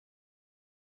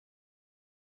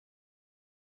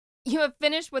You have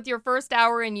finished with your first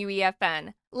hour in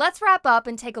UEFN. Let's wrap up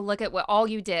and take a look at what all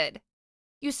you did.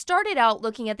 You started out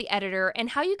looking at the editor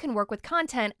and how you can work with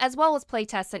content as well as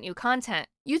playtest that new content.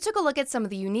 You took a look at some of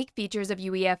the unique features of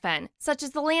UEFN, such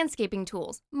as the landscaping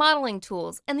tools, modeling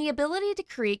tools, and the ability to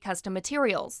create custom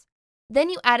materials. Then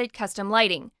you added custom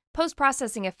lighting,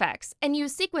 post-processing effects, and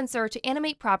used Sequencer to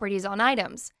animate properties on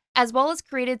items, as well as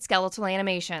created skeletal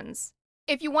animations.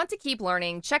 If you want to keep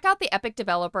learning, check out the Epic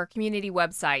Developer Community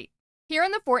website. Here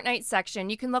in the Fortnite section,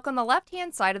 you can look on the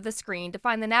left-hand side of the screen to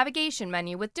find the navigation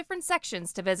menu with different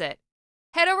sections to visit.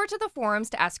 Head over to the forums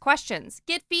to ask questions,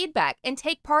 get feedback, and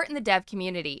take part in the dev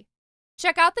community.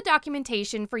 Check out the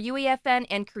documentation for UEFN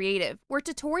and Creative, where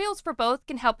tutorials for both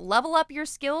can help level up your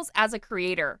skills as a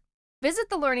creator. Visit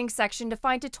the Learning section to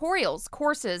find tutorials,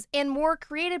 courses, and more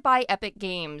created by Epic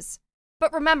Games.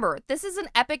 But remember, this is an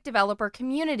Epic Developer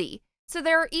community, so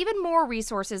there are even more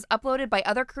resources uploaded by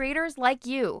other creators like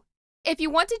you. If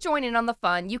you want to join in on the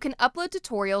fun, you can upload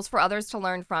tutorials for others to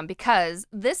learn from because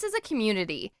this is a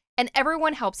community and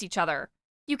everyone helps each other.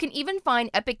 You can even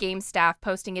find Epic Games staff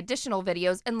posting additional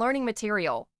videos and learning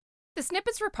material. The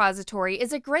Snippets repository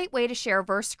is a great way to share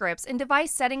verse scripts and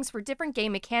device settings for different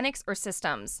game mechanics or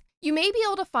systems. You may be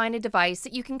able to find a device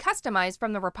that you can customize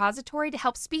from the repository to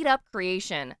help speed up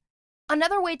creation.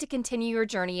 Another way to continue your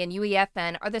journey in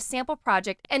UEFN are the sample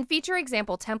project and feature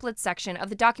example templates section of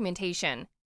the documentation.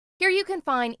 Here you can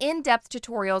find in-depth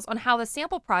tutorials on how the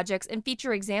sample projects and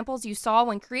feature examples you saw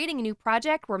when creating a new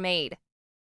project were made.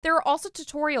 There are also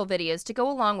tutorial videos to go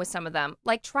along with some of them,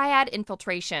 like Triad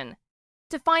Infiltration.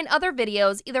 To find other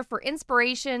videos, either for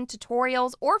inspiration,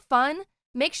 tutorials, or fun,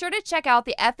 make sure to check out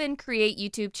the FN Create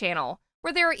YouTube channel,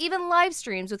 where there are even live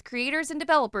streams with creators and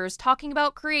developers talking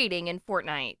about creating in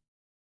Fortnite.